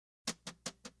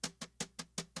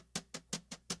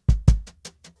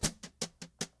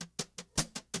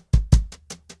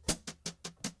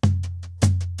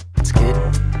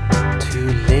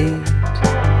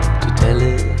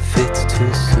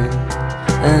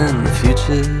and the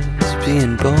future's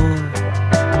being born.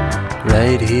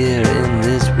 Right here in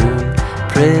this room,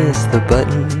 press the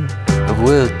button of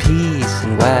world peace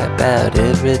and wipe out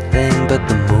everything but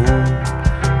the moon.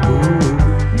 Ooh.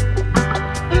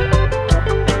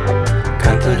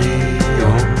 Kantori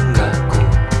Ongaku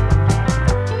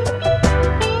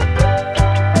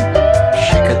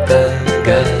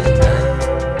Shikatagana,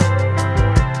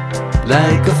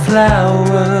 like a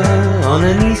flower on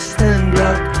an eastern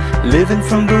block, living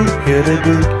from boot here to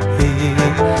boot here.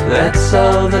 That's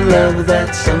all the love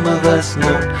that some of us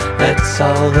know. That's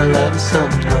all the love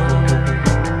some know.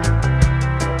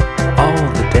 All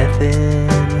the death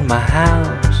in my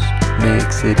house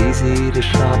makes it easy to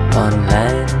shop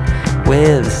online,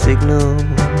 where the signal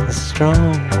is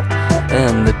strong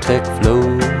and the tech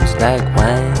flows like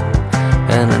wine.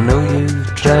 And I know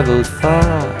you've traveled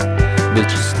far, but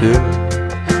you're still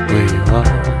where you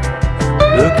are.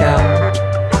 Look out,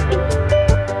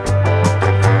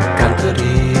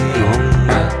 Kantori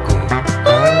Ongaku,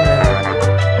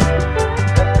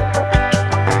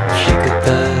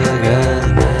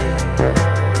 Shikatagana.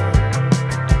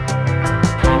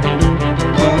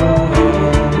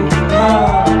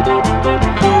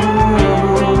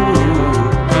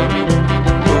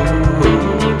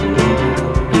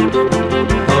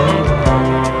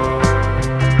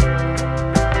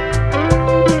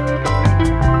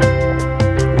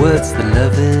 What's the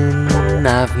loving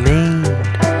I've made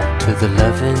to the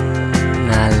loving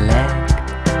I lack?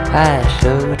 I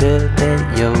showed up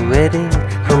at your wedding,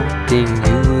 hoping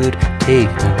you would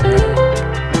take me back.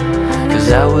 'Cause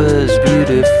I was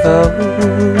beautiful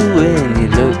when you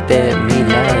looked at me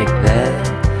like that.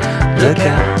 Look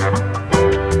out,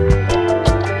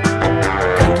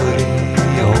 Kantori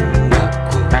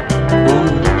Ongaku.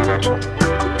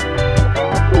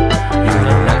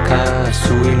 Yononaka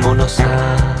suimono-sa,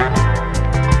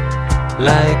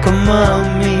 like a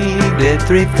mummy dead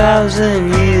 3,000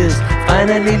 years,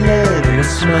 finally learned to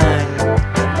smile.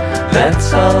 That's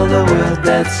all the word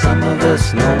that some of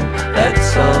us know. That's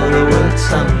all the word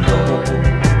some know.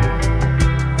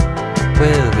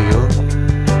 Well, the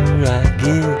older I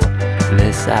get, the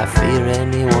less I fear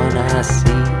anyone I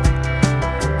see.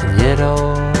 And yet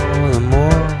all the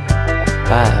more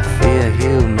I fear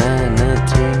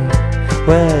humanity.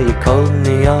 Well, you called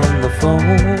me on the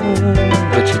phone,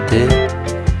 but you did.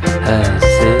 I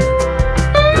said,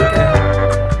 look out,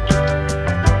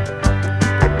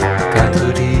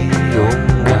 Kantori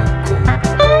Ongaku,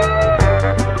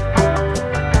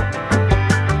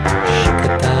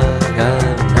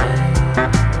 Shikatagana.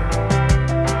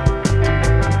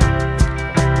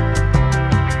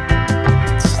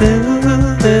 Still,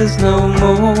 there's no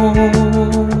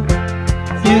more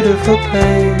beautiful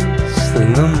place than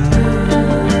the moon.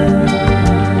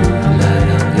 Light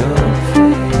on your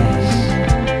face,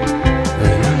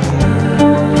 light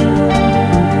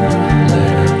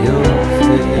on your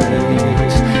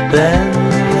face. Then